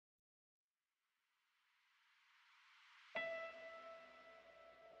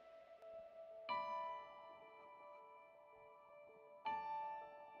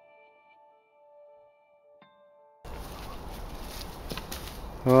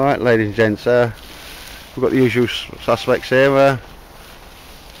Alright, ladies and gents, we've got the usual suspects here,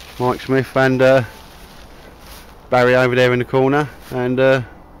 Mike Smith and Barry over there in the corner, and we're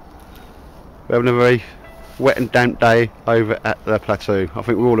having a very wet and damp day over at the plateau. I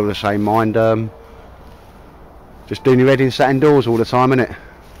think we're all of the same mind, just doing your head in sat indoors all the time, innit?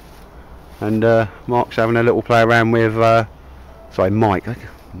 And Mark's having a little play around with,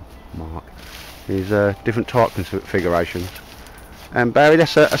 Mark, his different type configurations. And Barry,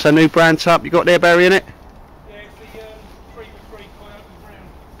 that's a new brand tub you got there, Barry, innit? Yeah, it's the 3x3 Coyote Brown.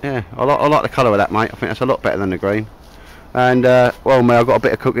 Yeah, I like the colour of that, mate. I think that's a lot better than the green. And well, mate, I've got a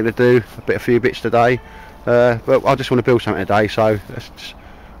bit of cooking to do, a few bits today. But I just want to build something today, so I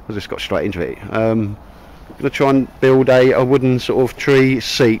just got straight into it. I'm going to try and build a wooden sort of tree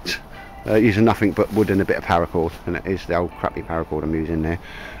seat using nothing but wood and a bit of paracord, and it is the old crappy paracord I'm using there.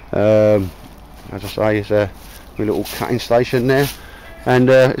 As I say, it's a little cutting station there, and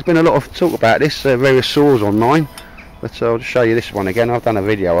there's been a lot of talk about this, various saws online, but I'll just show you this one again. I've done a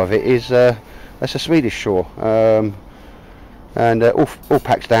video of it. That's a Swedish saw, and all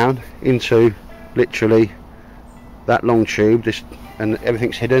packs down into literally that long tube, and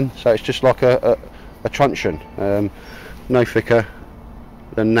everything's hidden, so it's just like a truncheon, no thicker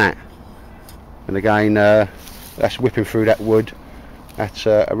than that. And again, that's whipping through that wood at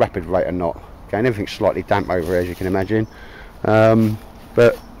a rapid rate of knot. Again, everything's slightly damp over here, as you can imagine,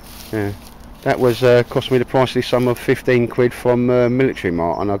 but yeah, that was cost me the pricely sum of 15 quid from Military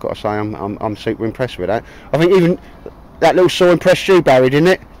Mart, and I've got to say I'm super impressed with that. I think even that little saw impressed you, Barry, didn't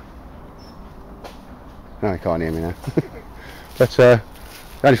it? No, you can't hear me now. But the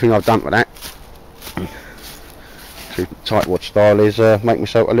only thing I've done with that, to tightwad style, is make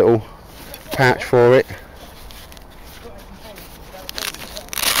myself a little pouch for it.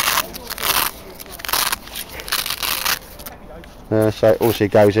 So it also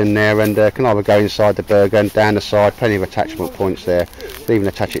goes in there, and can either go inside the burger and down the side. Plenty of attachment points there. You can even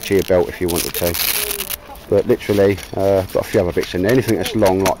attach it to your belt if you wanted to. But literally, got a few other bits in there. Anything that's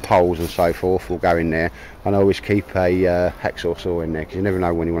long, like poles and so forth, will go in there. And I always keep a hacksaw saw in there, because you never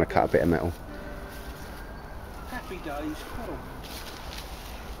know when you want to cut a bit of metal. Happy days.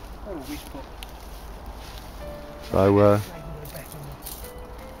 So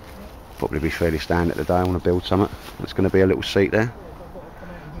probably be fairly standard today. I want to build something. There's going to be a little seat there.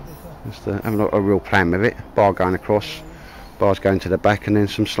 Just haven't got a real plan with it. Bar going across, bars going to the back, and then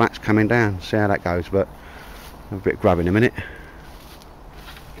some slats coming down. See how that goes, but a bit of grub in a minute.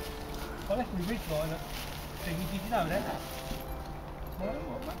 Well, that's my ridge line. Did you know that?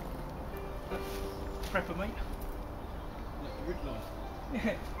 Prepper meat. That's the ridge line.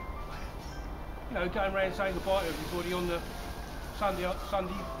 Yeah. You know, going around saying goodbye to everybody on the Sunday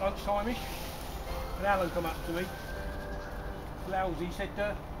lunchtime-ish, and Alan come up to me, lousy, said,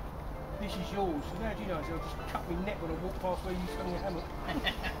 this is yours. And how do you know? I said, I just cut my neck when I walked past where you swung your hammock.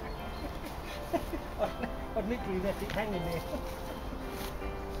 I'd literally left it hanging there.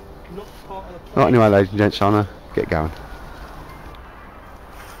 Not part of the plan. Right, anyway, ladies and gents, I'm going to get going.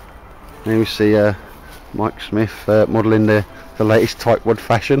 Here we see Mike Smith modelling the latest tightwad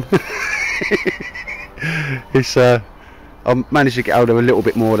fashion. It's I managed to get hold of a little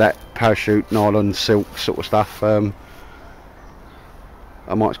bit more of that parachute, nylon, silk sort of stuff.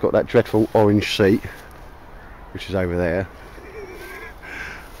 Mike's got that dreadful orange seat, which is over there,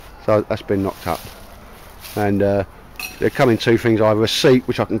 so that's been knocked up. And there come in two things: either a seat,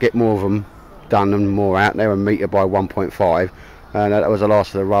 which I can get more of them done and more out there, a metre by 1.5, and that was the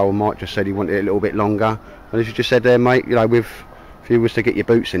last of the roll. Mike just said he wanted it a little bit longer, and as you just said there, mate, you know, if you was to get your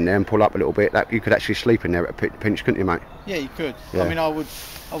boots in there and pull up a little bit, that you could actually sleep in there at a pinch, couldn't you, mate? Yeah, you could. Yeah. I mean, I would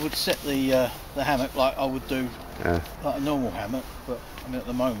set the hammock like I would do like a normal hammock, but I mean, at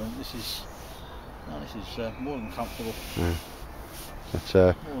the moment this is more than comfortable. Yeah.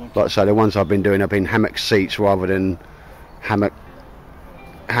 But like I say, the ones I've been doing have been hammock seats rather than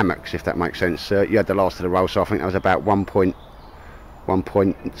hammocks, if that makes sense. You had the last of the roll, so I think that was about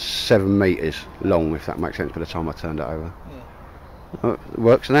 1.7 metres long, if that makes sense, by the time I turned it over. It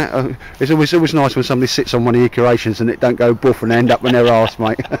works, and that it's always nice when somebody sits on one of your creations and it don't go boof and end up in their arse,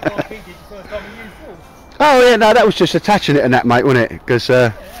 mate. Oh yeah, no, that was just attaching it and that, mate, wasn't it? Because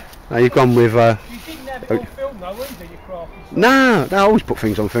no, you've gone with. You didn't have it on film, though, either, your craft? No, I always put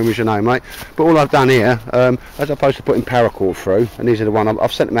things on film, as you know, mate. But all I've done here, as opposed to putting paracord through, and these are the one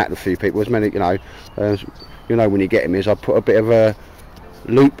I've sent them out to a few people. As many, you know when you get them is I put a bit of a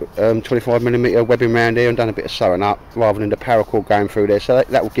loop 25mm webbing around here and done a bit of sewing up rather than the paracord going through there, so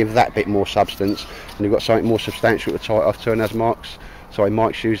that will give that bit more substance, and you've got something more substantial to tie it off to. And as Mike's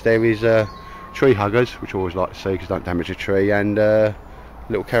used there is tree huggers, which I always like to see because don't damage a tree, and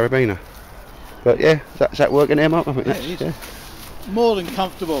little carabiner. But yeah, is that working there, Mark? I think Yeah, that's, it is. More than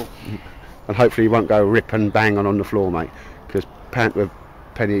comfortable. And hopefully you won't go rip and bang on the floor, mate, because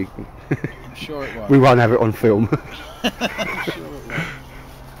Penny, I'm sure it won't. we won't have it on film. I'm sure it won't.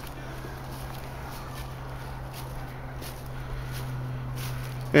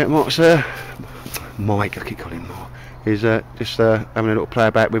 Yeah, Mark's Mike, I keep calling him Mark, is just having a little play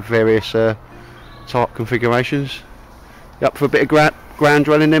about with various type configurations. You up for a bit of ground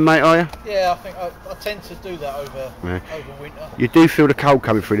dwelling then, mate, are you? Yeah, I think I tend to do that over winter. You do feel the cold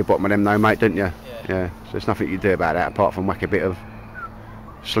coming through the bottom of them though, mate, don't you? Yeah. So there's nothing you can do about that apart from whack a bit of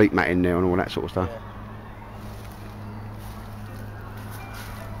sleep mat in there and all that sort of stuff. Yeah.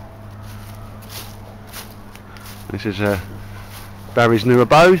 This is Barry's new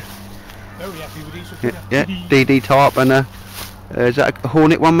abode. Very happy with these. Yeah, DD type and is that a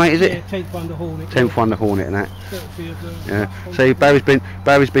Hornet one, mate? Is it? Yeah, 10th one the Hornet. 10th one the Hornet and that. Courtesy of the Yeah. See,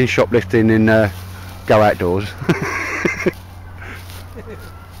 Barry's been shoplifting in Go Outdoors.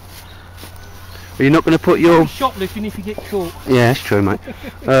 Are you not going to put your? Shoplifting if you get caught. Yeah, that's true, mate.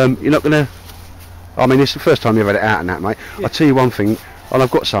 You're not going to. I mean, it's the first time you've had it out and that, mate. Yeah. I'll tell you one thing, and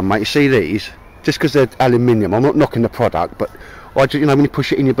I've got some, mate. You see these? Just because they're aluminium, I'm not knocking the product, but I just, you know, when you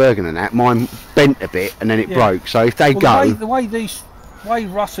push it in your Bergen and that, mine bent a bit and then it Yeah. broke. So if they Well, go, the way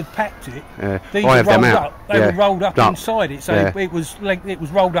Russ had packed it, these I were have them rolled out. up. They were rolled up inside it, so Yeah. it was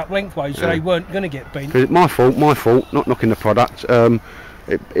rolled up lengthways, so Yeah. they weren't going to get bent. 'Cause my fault, not knocking the product.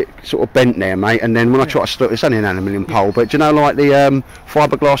 It sort of bent there, mate, and then when I try to stop, it's only an aluminium pole, but do you know, like the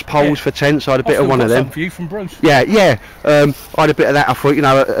fiberglass poles Yeah. for tents, I had a I've bit of still one got of some them. for you from Bruce. Yeah. I had a bit of that. I thought, you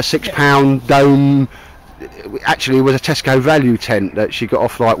know, a £6 dome. Actually, it was a Tesco value tent that she got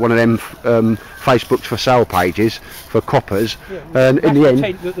off like one of them Facebook's for sale pages for coppers. And in the end,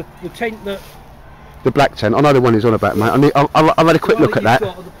 The tent that the black tent. I know the one he's on about, mate. I've had a quick look at that.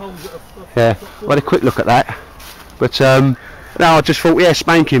 Yeah, I had a quick look at that. But no, I just thought, yeah,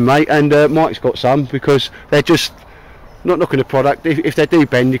 spanking, mate. And Mike's got some because they're just not knocking the product. If they do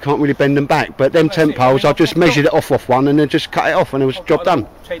bend, you can't really bend them back. But them tent poles, I just measured it off one and then just cut it off, and it was job done.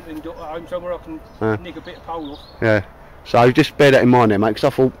 Tent at home somewhere I can nick a bit of pole off. Yeah. So just bear that in mind, there, mate. Because I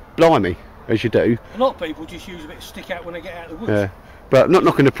thought, blimey, as you do. A lot of people just use a bit of stick out when they get out of the woods. Yeah. But not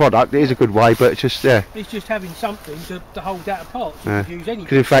knocking the product, it is a good way, but it's just, yeah. It's just having something to hold that apart. So you can use anything.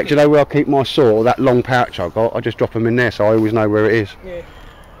 Because in fact, you know where I keep my saw, that long pouch I got, I just drop them in there so I always know where it is. Yeah.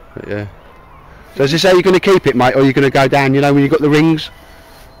 But, yeah. So is this how you're going to keep it, mate, or are you going to go down, you know, when you've got the rings?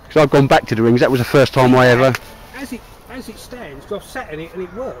 Because I've gone back to the rings, that was the first time I ever... As it stands, 'cause I've sat in it and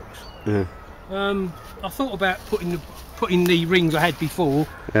it works. Yeah. I thought about putting the rings I had before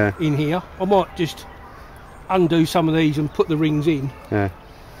in here. I might just undo some of these and put the rings in. Yeah.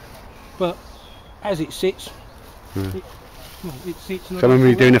 But as it sits, it sits. So I remember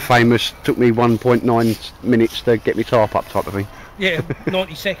you doing a famous, took me 1.9 minutes to get my tarp up type of thing. Yeah,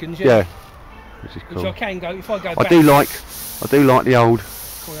 90 seconds. Yeah. Yeah. Which is Which cool. I can go if I go. I back. do like the old.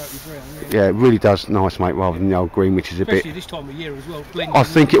 Coyote Brown, Yeah, it really does nice, mate, rather than the old green, which is a Especially bit. this time of year as well. I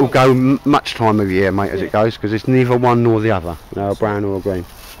think it will go much time of year, mate, as it goes, because it's neither one nor the other, you know, a brown or a green.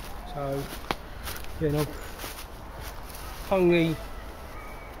 So, you know, hung the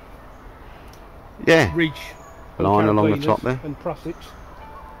ridge line along the top there, and prussics.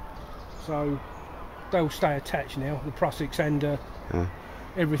 So they'll stay attached now. The prussics and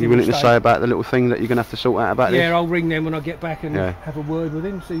everything. You willing will to stay. say about the little thing that you're going to have to sort out about this? Yeah, I'll ring them when I get back and have a word with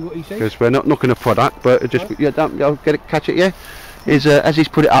him, see what he says. Because we're not knocking a product, but just I'll get it, catch it. Yeah, is as he's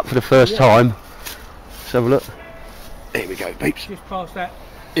put it up for the first time. Let's have a look. There we go, peeps. Just past that.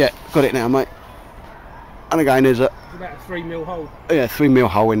 Yeah, got it now, mate. And again, there's It's about a 3mm hole. 3mm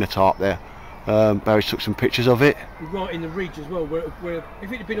hole in the tarp there. Barry took some pictures of it. Right in the ridge as well, where if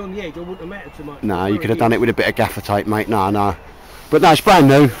it had been on the edge, I wouldn't have mattered so much. No, you could have done it with a bit of gaffer tape, mate. No. But no, it's brand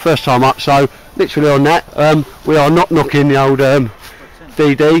new, first time up, so literally on that, we are not knocking the old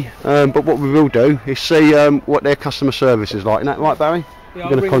DD, but what we will do is see what their customer service is like. Isn't that right, Barry? Yeah,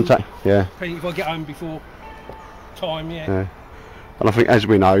 You're going to contact, depending if I get home before time, yeah. And I think, as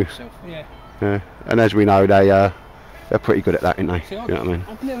we know, yeah. and as we know, they're pretty good at that, aren't they? See, You know what I mean?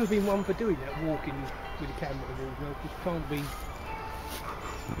 I've never been one for doing that, walking with a camera and all that. It can't be.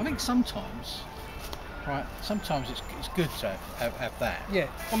 I think sometimes it's good to have that. Yeah,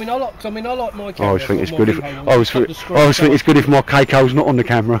 I mean I like my camera. I always think it's my good if Vhone, I always think it's good if my Keiko's not on the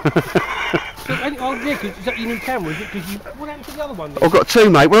camera. Yeah, because is that your new camera? Is it because what happened to the other one? Then? I've got two,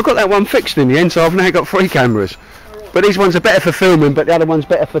 mate. Well, I got that one fixed in the end, so I've now got 3 cameras. But these ones are better for filming, but the other one's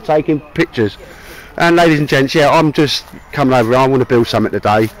better for taking pictures. And ladies and gents, yeah, I'm just coming over. I want to build something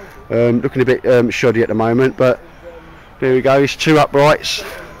today. Looking a bit shoddy at the moment, but There we go, it's 2 uprights,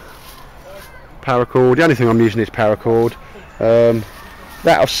 paracord. The only thing I'm using is paracord.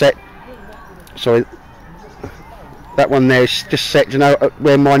 That I've set, sorry, that one there is just set, you know,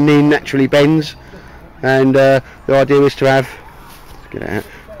 where my knee naturally bends, and the idea is to have, let's get it out,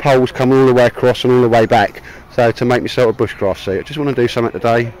 poles coming all the way across and all the way back, so to make myself a bushcraft seat. I just want to do something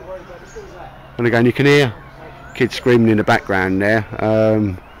today. And again, you can hear kids screaming in the background there.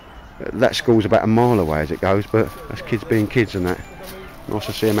 That school's about a mile away as it goes, but that's kids being kids and that. Nice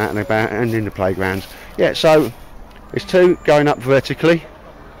to see them out and about and in the playgrounds. Yeah, so it's 2 going up vertically,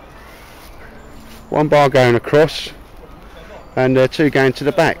 1 bar going across, and 2 going to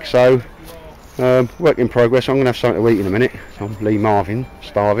the back. So work in progress. I'm going to have something to eat in a minute. I'm Lee Marvin,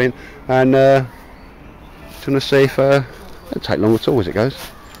 starving, and just going to see if it'll take long at all as it goes.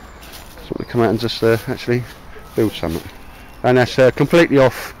 So we come out and just actually build something, and that's completely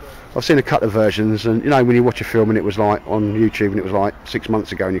off. I've seen a couple of versions, and you know, when you watch a film and it was like on YouTube and it was like 6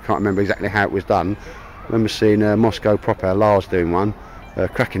 months ago and you can't remember exactly how it was done. I remember seeing Moscow Proper Lars doing one,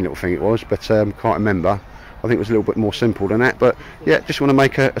 cracking little thing it was, but can't remember. I think it was a little bit more simple than that, but yeah, just want to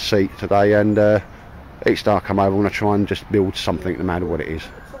make a seat today, and each day I come over I want to try and just build something no matter what it is.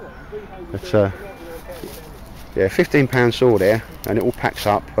 But yeah, £15 saw there, and it all packs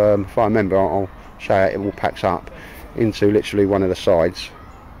up. If I remember, I'll show you, it all packs up into literally one of the sides.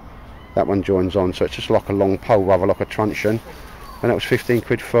 That one joins on, so it's just like a long pole, rather like a truncheon, and that was 15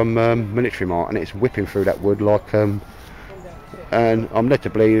 quid from Military Mart, and it's whipping through that wood like, and I'm led to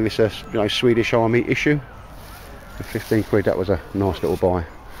believe it's a, you know, Swedish Army issue. For 15 quid, that was a nice little buy.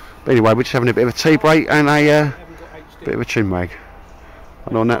 But anyway, we're just having a bit of a tea break and a bit of a chin wag.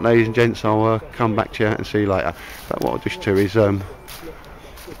 And on that, ladies and gents, I'll come back to you and see you later. But what I'll just do is, the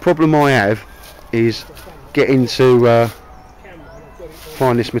problem I have is getting to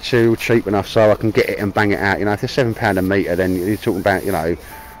find this material cheap enough so I can get it and bang it out. You know, if it's £7 a metre, then you're talking about, you know,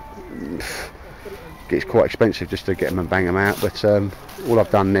 it's quite expensive just to get them and bang them out. But all I've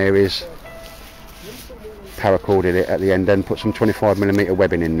done there is paracorded it at the end, then put some 25mm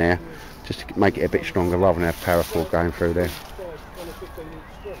webbing in there just to make it a bit stronger rather than have paracord going through there.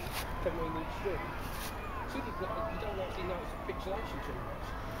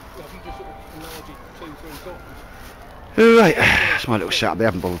 Right, that's my little setup. I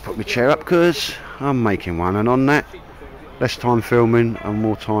haven't bothered to put my chair up because I'm making one, and on that, less time filming and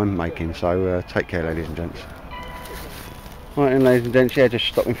more time making. So take care, ladies and gents. Right then, ladies and gents, yeah, just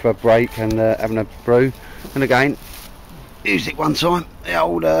stopping for a break and having a brew. And again, used it one time, the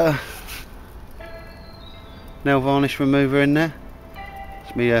old nail varnish remover in there.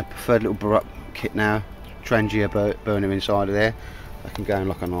 It's my preferred little Baruch kit now. Trangia burner inside of there. That can go in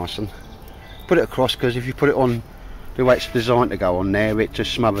like a nice one. Put it across, because if you put it on the way it's designed to go on there, it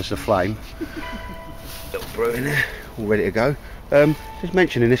just smothers the flame. Little brew in there, all ready to go. Just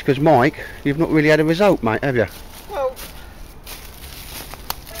mentioning this because Mike, you've not really had a result, mate, have you? Well,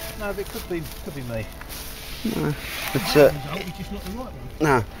 no, but it could be me. No, but It's just not the right one.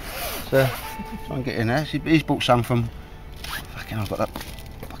 no. So try and get in there. He's bought some from. Fucking, I've got that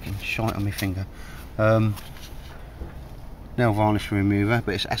fucking shite on my finger. Nail varnish remover,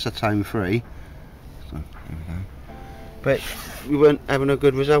 but it's acetone free. So there we go. But we weren't having a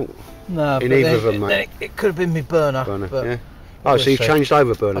good result. No, in either of them, mate. It could have been my burner. But yeah. Oh, so you've changed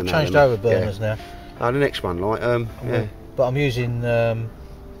over burner I've now? Changed over burners now. Oh, the next one, like, yeah. But I'm using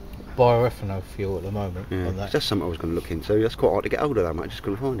bioethanol fuel at the moment. Yeah. On that. That's something I was going to look into. That's quite hard to get hold of, though, mate. I just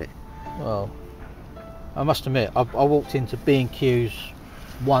couldn't find it. Well, I must admit, I walked into B&Q's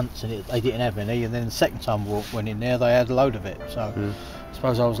once and they didn't have any, and then the second time I went in there, they had a load of it. So I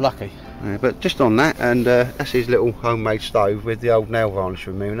suppose I was lucky. Yeah, but just on that, and that's his little homemade stove with the old nail varnish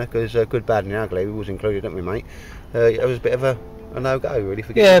remover, because good, bad and ugly, we was included, didn't we, mate? It was a bit of a no-go, really.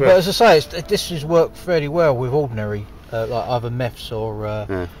 For yeah, but as I say, this has worked fairly well with ordinary, like either meths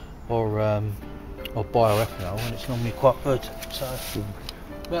or bioethanol, and it's normally quite good. So,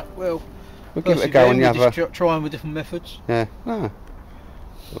 but we'll give it a go on the other. Just trying with different methods. Yeah, no.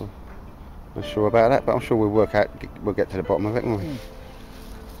 So, not sure about that, but I'm sure we'll get to the bottom of it, won't we?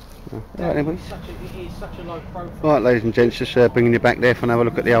 Right, then, boys. It is such a low profile. Right, ladies and gents, just bringing you back there for another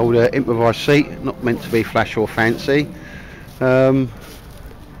look at the old improvised seat. Not meant to be flash or fancy. And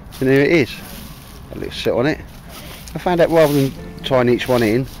here it is. A little sit on it. I found out rather than tying each one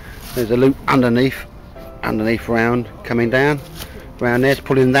in, there's a loop underneath round, coming down. Round there, it's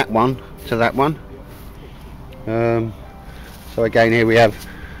pulling that one to that one. So again, here we have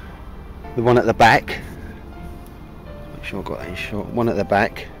the one at the back. Make sure I've got that in shot. One at the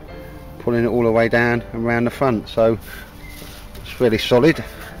back, pulling it all the way down and round the front. So it's fairly solid.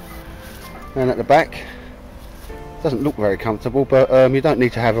 And at the back, doesn't look very comfortable, but you don't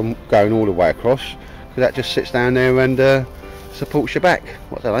need to have them going all the way across, because that just sits down there and supports your back.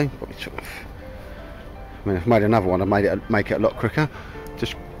 What do I know? I mean, I've made another one. I've make it a lot quicker.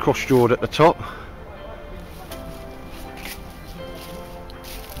 Just cross-jawed at the top,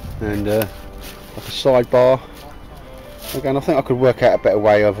 and like a sidebar. Again, I think I could work out a better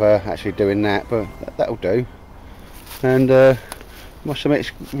way of actually doing that, but that'll do. And must admit,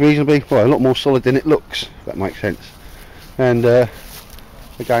 it's reasonably, well, a lot more solid than it looks, if that makes sense. And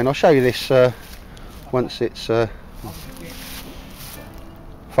again, I'll show you this once it's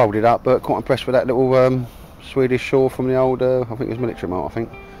folded up, but quite impressed with that little Swedish Shore from the old, I think it was Military Mart, I think.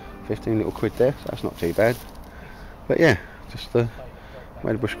 15 little quid there, so that's not too bad. But yeah, just made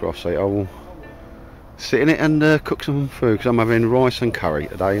a bushcraft seat. I will sit in it and cook some food, because I'm having rice and curry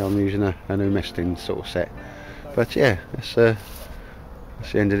today. I'm using a new Mestin sort of set. But yeah, that's the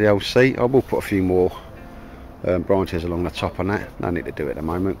end of the old seat. I will put a few more branches along the top on that. No need to do it at the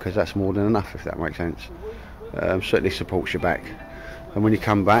moment, because that's more than enough, if that makes sense. Certainly supports your back. And when you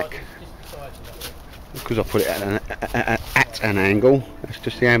come back, because I put it at an angle, that's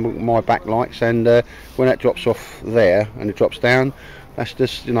just the angle my back likes, and when that drops off there and it drops down, that's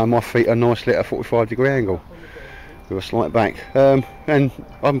just, you know, my feet are nice at a 45-degree angle with a slight back. And I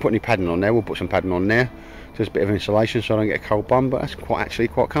haven't put any padding on there. We'll put some padding on there, just a bit of insulation so I don't get a cold bum, but that's actually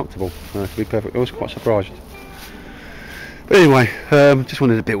quite comfortable, to be perfect. I was quite surprised. But anyway, just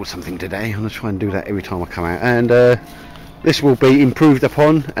wanted to build something today. I'm going to try and do that every time I come out, and this will be improved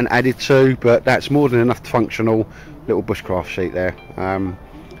upon and added to, but that's more than enough functional little bushcraft sheet there. And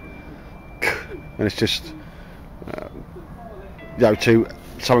it's just you know, to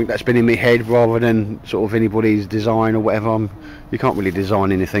something that's been in my head rather than sort of anybody's design or whatever. You can't really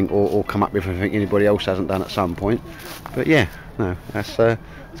design anything or come up with anything anybody else hasn't done at some point. But yeah, no, that's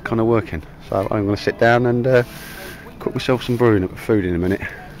it's kind of working. So I'm going to sit down and cook myself some food in a minute.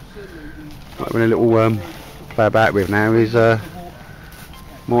 What I'm going to little play about with now is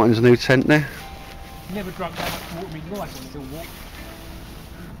Martin's new tent there. Never drunk that much water in my life on a hill walk.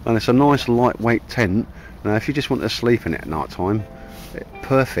 And it's a nice lightweight tent. Now if you just want to sleep in it at night time,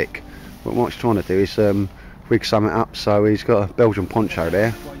 perfect. What Mike's trying to do is rig something up, so he's got a Belgian poncho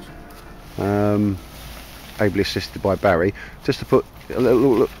there, ably assisted by Barry, just to put a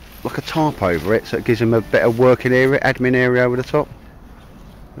little like a tarp over it, so it gives him a better working area, admin area over the top.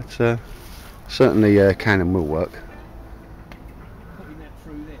 It's certainly can and will work.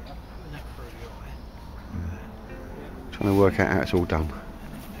 Trying to work out how it's all done.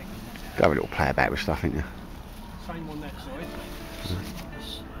 Go have a little play about with stuff, ain't you? Same on that side.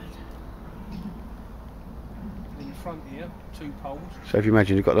 In the front here, 2 poles. So if you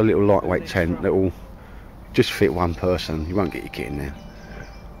imagine you've got a little lightweight tent that will just fit one person, you won't get your kit in there.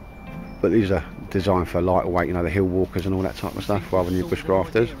 But these are designed for lighter weight, you know, the hill walkers and all that type of stuff, rather than your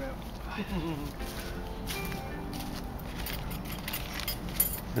bushcrafters.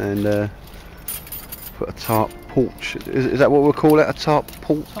 And put a tarp porch. Is that what we'll call it? A tarp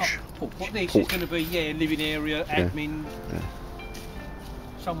porch? Tarp. What this is going to be, yeah, living area, admin,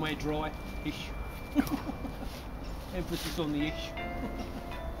 somewhere dry-ish. Emphasis on the ish.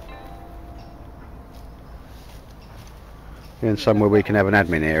 And somewhere we can have an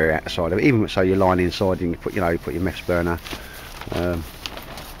admin area outside of it. Even so, you're lying inside, you can put, you know, put your mess burner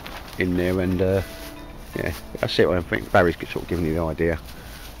in there, and yeah, that's it. I think Barry's sort of giving you the idea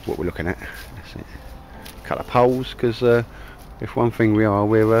what we're looking at. That's it. Cut the poles, because if one thing we are,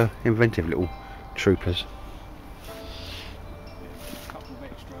 we're inventive little troopers.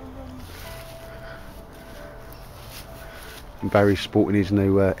 And Barry's sporting his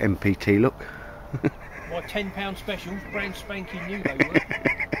new MPT look. My £10 specials, brand spanking new they were.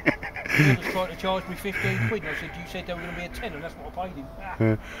 He was trying to charge me 15 quid, and I said, you said they were going to be a tenner, and that's what I paid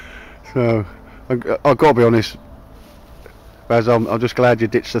him. So, I've got to be honest, Baz, I'm just glad you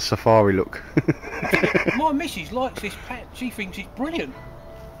ditched the safari look. My missus likes this pat, she thinks it's brilliant.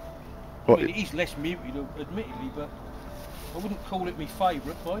 I mean, it is less muted, admittedly, but I wouldn't call it my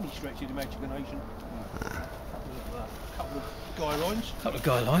favourite by any stretch of the imagination. Couple of guy lines. Couple of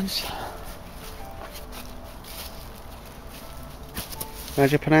guy lines.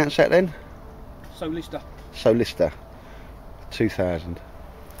 How'd you pronounce that then? Solista. Solista. 2000.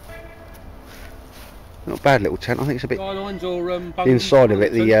 Not a bad little tent. I think it's a bit. Guy lines or the inside of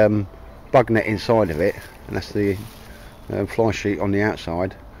it, the bug net inside of it, and that's the fly sheet on the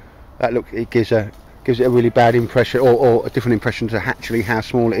outside. That look, it gives it a really bad impression, or a different impression to actually how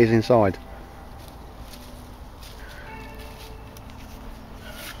small it is inside.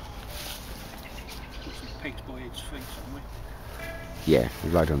 Pegged by its feet somewhere. Yeah, we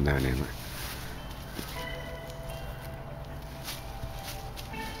load them down there, mate.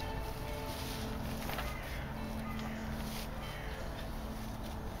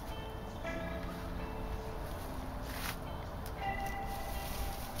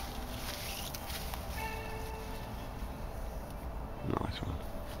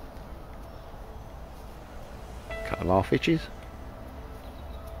 couple of half inches.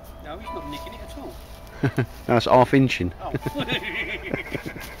 No, he's not nicking it at all. No, it's half inching. Oh.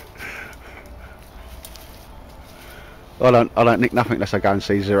 I don't nick nothing unless I go and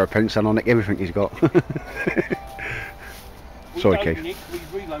see 0 pence, and I'll nick everything he's got. We Sorry, don't Keith. nick,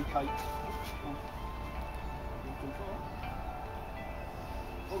 we relocate. I've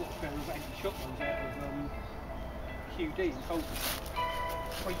got a pair of anti-shotguns out of QD in Colchester.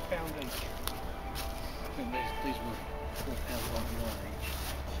 £3 each. These were £4.99 each.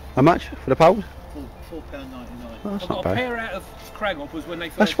 How much for the poles? £4.99. Oh, that's I've not got a bad. pair out of Craghoppers when they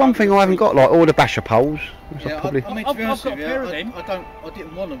first. That's one thing I haven't got, like all the basher poles. Which Yeah, I probably. I mean, I've to be honest got a with pair you, of them. I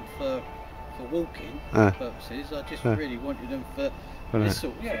didn't want them for walking purposes. I just really wanted them for Right. this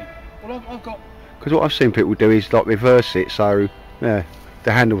sort of thing. Yeah. Well, I've got. Because what I've seen people do is like reverse it, so yeah,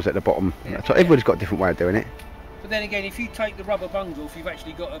 the handle's at the bottom. Yeah. So everybody's got a different way of doing it. But then again, if you take the rubber bungs off, you've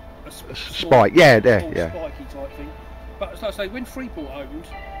actually got a small, Spike, yeah, there, small yeah. spiky type thing. But as I say, when Freeport opened,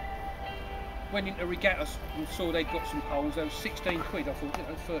 went into Regattas and saw they'd got some poles. They were 16 quid. I thought,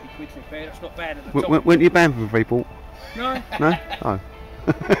 30 quid for a pair. That's not bad at the time. Weren't you banned from Freeport? No. No? Oh.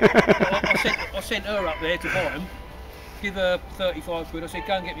 I sent her up there to buy them. Give her 35 quid. I said,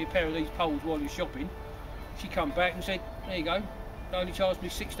 go and get me a pair of these poles while you're shopping. She come back and said, there you go. They only charged me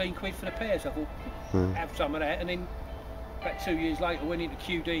 16 quid for the pairs. I thought, have some of that. And then about 2 years later, went into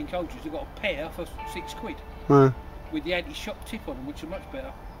QD in Colchester. Got a pair for 6 quid with the anti-shock tip on them, which are much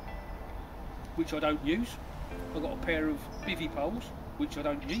better. Which I don't use. I've got a pair of bivvy poles, which I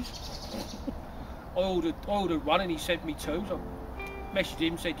don't use. I ordered one and he sent me two. So I messaged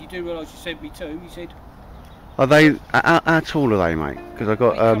him, said, you do realise you sent me two? He said, Are they? How tall are they, mate? Because I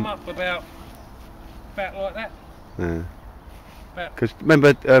got they come up about like that. Yeah. About, Because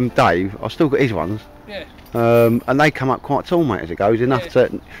remember Dave? I still got his ones. yeah. And they come up quite tall, mate, as it goes. Enough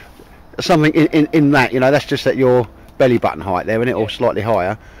to something in that, you know, that's just at your belly button height there, isn't it, or slightly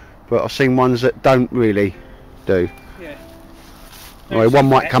higher. But I've seen ones that don't really do. Yeah. Well, one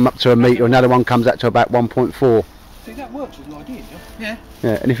might come up to a metre, another one comes up to about 1.4. See, that works as an idea, Yeah.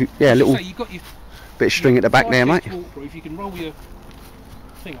 Yeah, and if you, a little So you've got your bit of string at the back there, mate. waterproof, you can roll your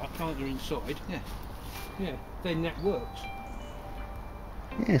thing up, can't you, inside? Yeah. Yeah, then that works.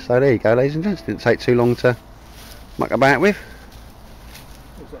 Yeah, so there you go, ladies and gents. Didn't take too long to muck about with.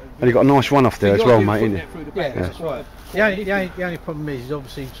 And you got a nice run off there as well, mate, isn't it? Yeah, That's right. The only problem is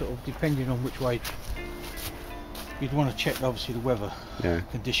obviously sort of depending on which way you'd want to check obviously the weather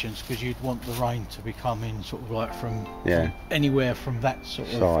conditions, because you'd want the rain to be coming sort of like from anywhere from that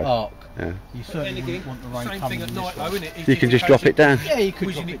sort of arc. Yeah. You certainly wouldn't want the rain same coming thing at in night this way. though, isn't it? If You can just drop it down. Yeah, you could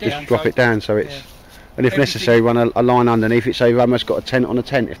Whizzing drop it it down. down. Drop it down so it's. And if necessary, run a line underneath it, so you've almost got a tent on a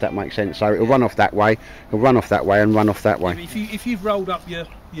tent, if that makes sense. So it'll run off that way, it'll run off that way, and run off that way. If you've rolled up your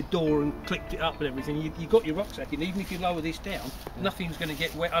door and clipped it up and everything, you've got your rucksack in. Even if you lower this down, nothing's going to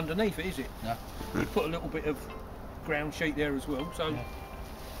get wet underneath it, is it? No. You put a little bit of ground sheet there as well, so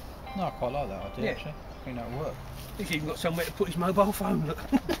No, I quite like that idea Yeah. actually. I think that'll work. he's even got somewhere to put his mobile phone. Look.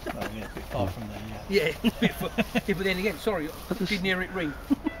 Oh yeah, a bit far from there, yeah. Yeah, but then again, sorry, I didn't hear it ring.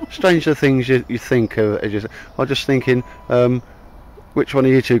 Stranger things you think of. I'm just thinking, which one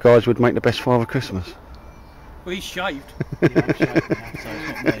of you two guys would make the best Father Christmas? Well, he's shaved. Yeah, I'm shaving now, so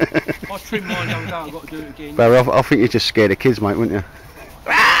it's not me. I trimmed mine the other day, I've got to do it again. Barry, I think you just scared the kids, mate, wouldn't you?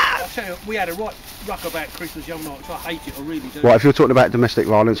 I tell you, we had a right ruck about Christmas young night, so I hate it, I really do. Right, if you're talking about domestic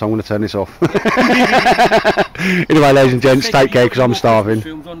violence, I'm going to turn this off. Anyway, ladies and gents, take care, because I'm starving.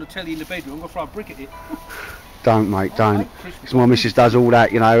 Films on the telly in the bedroom, I'm going to throw a brick at it. Don't, mate, I don't. hate Christmas. Because my missus does all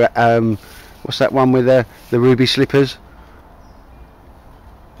that, you know. What's that one with the ruby slippers?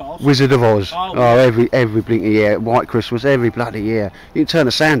 Pass. Wizard of Oz. Oh, Oh, every blinking year. White Christmas, every bloody year. You can turn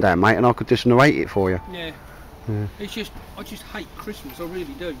the sound down, mate, and I could just narrate it for you. Yeah. Yeah. It's just, I just hate Christmas, I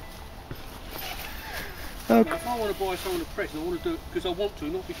really do. Oh, Now, if I want to buy someone a present, I want to do it because I want to,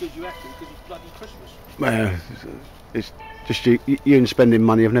 not because you have to, because it's bloody Christmas. well, it's just you and spending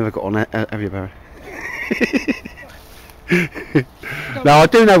money. I've never got on that, have you, Barry? No, I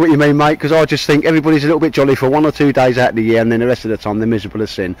do know what you mean, mate, because I just think everybody's a little bit jolly for 1 or 2 days out of the year, and then the rest of the time they're miserable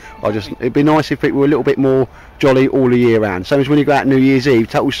as sin. It'd be nice if people were a little bit more jolly all the year round. Same as when you go out New Year's Eve,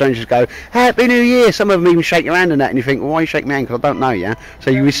 total strangers go, Happy New Year! Some of them even shake your hand and that, and you think, well, why you shake my hand? Because I don't know you. So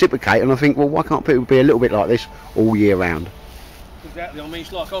you reciprocate, and I think, well, why can't people be a little bit like this all year round? Exactly, I mean,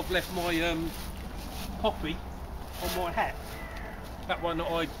 it's like I've left my poppy on my hat. That one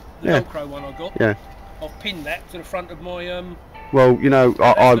that the Velcro one I got. Yeah. I've pinned that to the front of my Well, you know,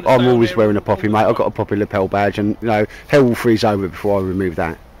 I'm down always there wearing a all poppy, the mate. I've time. got a poppy lapel badge, and you know, hell will freeze over before I remove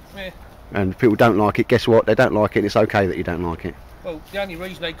that. yeah. And if people don't like it, guess what? They don't like it, and it's okay that you don't like it. Well, the only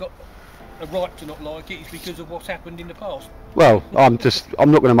reason they got right to not like it is because of what's happened in the past. Well, I'm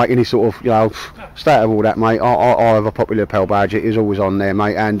not going to make any sort of, you know, state of all that, mate. I have a popular Pell badge. It is always on there,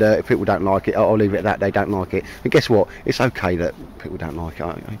 mate. And if people don't like it, I'll leave it at that. They don't like it. And guess what? It's okay that people don't like it.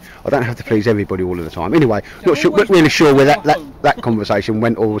 I don't have to please everybody all of the time. Anyway, not really sure where that conversation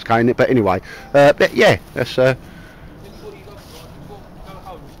went or was going. But anyway, but yeah, that's. Yeah.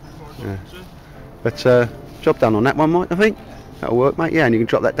 But job done on that one, mate. I think that'll work, mate. Yeah, and you can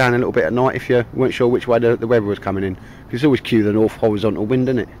drop that down a little bit at night if you weren't sure which way the weather was coming in. Because it's always cue the north horizontal wind,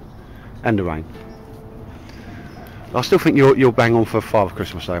 isn't it? And the rain. I still think you'll bang on for Father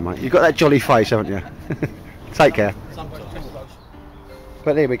Christmas though, mate. You've got that jolly face, haven't you? Take care.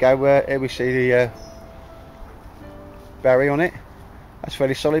 But there we go. Here we see the Barry on it. That's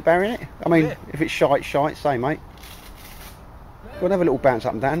fairly solid Barry, isn't it? I mean, yeah. If it's shite, say, mate. Go and have a little bounce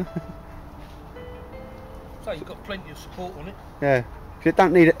up and down. So you've got plenty of support on it. Yeah. It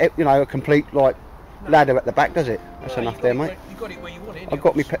don't need a complete ladder at the back, does it? That's enough there, mate. You got it where you want it. I've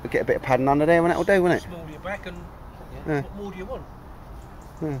got get a bit of padding under there, and that'll do, won't it? Small your back, and what more do you want?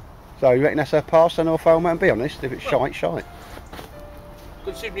 Yeah. So you reckon that's a pass then or fail, mate? And be honest, if it's shite.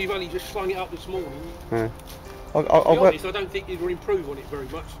 Considering you've only just slung it up this morning. Yeah. To be honest, I don't think you'd improve on it very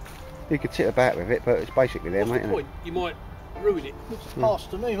much. You could sit about with it, but it's basically there, mate. What's the point? You might ruin it. Looks a pass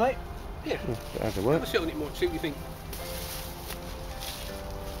to me, mate. Yeah. That's a work. Have a sit on it, Mike. See what you think.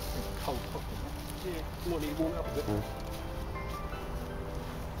 Cold hot. Yeah, you might need to warm it up a bit.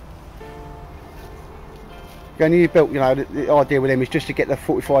 And you built, the idea with them is just to get the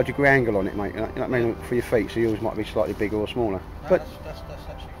 45-degree angle on it, mate. You know what I mean? For your feet, so yours might be slightly bigger or smaller. No, but that's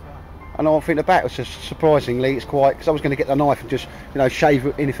actually fine. And I think the back was just surprisingly, it's quite, because I was going to get the knife and just,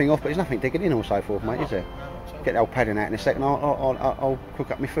 shave anything off, but there's nothing digging in or so forth, mate, is there? Get the old padding out in a second. I'll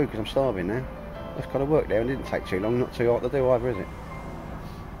cook up my food because I'm starving now. That's kind of work there, and it didn't take too long. Not too hard to do either, is it?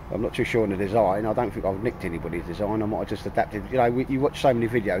 I'm not too sure on the design. I don't think I've nicked anybody's design. I might have just adapted. You watch so many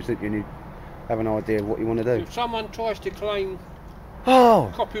videos that you have an idea of what you want to do. If someone tries to claim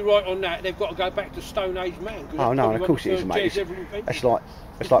copyright on that, they've got to go back to Stone Age man. Oh no, of course it is, mate.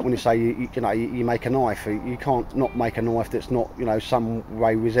 It's like when you say you make a knife. You can't not make a knife that's not some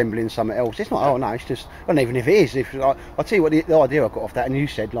way resembling something else. It's not. Oh no, it's just. And even if it is, I'll tell you what the idea I got off that, and you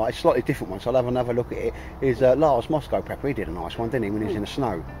said it's a slightly different one. So I'll have another look at it. Is Lars Moscow Prepper? He did a nice one, didn't he? When he was in the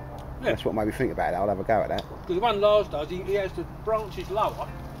snow. Yeah. That's what made me think about it. I'll have a go at that. Because the one Lars does, he has the branches lower,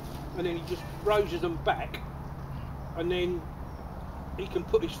 and then he just roses them back, and then he can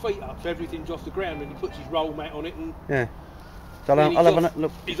put his feet up so everything's off the ground, and he puts his roll mat on it, and yeah. So I'll have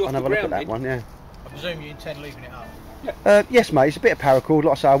a look at that one. Yeah. I presume you intend leaving it up. Yeah. Yes, mate. It's a bit of paracord.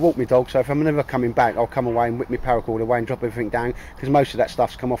 Like I say, I walk my dog, so if I'm never coming back, I'll come away and whip my paracord away and drop everything down, because most of that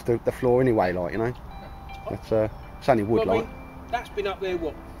stuff's come off the floor anyway, But it's only wood, well, I mean, that's been up there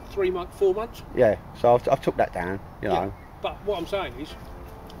what, 4 months? Yeah. So I've took that down, Yeah. But what I'm saying is,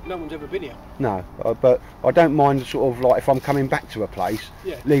 no one's ever been here. No, but I don't mind sort of if I'm coming back to a place,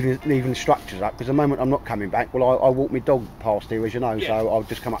 leaving structures up, because the moment I'm not coming back, well, I walk my dog past here, as you know, so I'll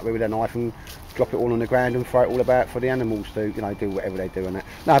just come up with a knife and drop it all on the ground and throw it all about for the animals to, do whatever they do and that.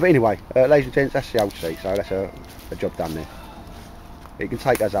 No, but anyway, ladies and gents, that's the old seat, so that's a job done there. It can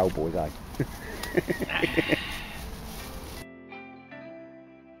take us old boys, eh?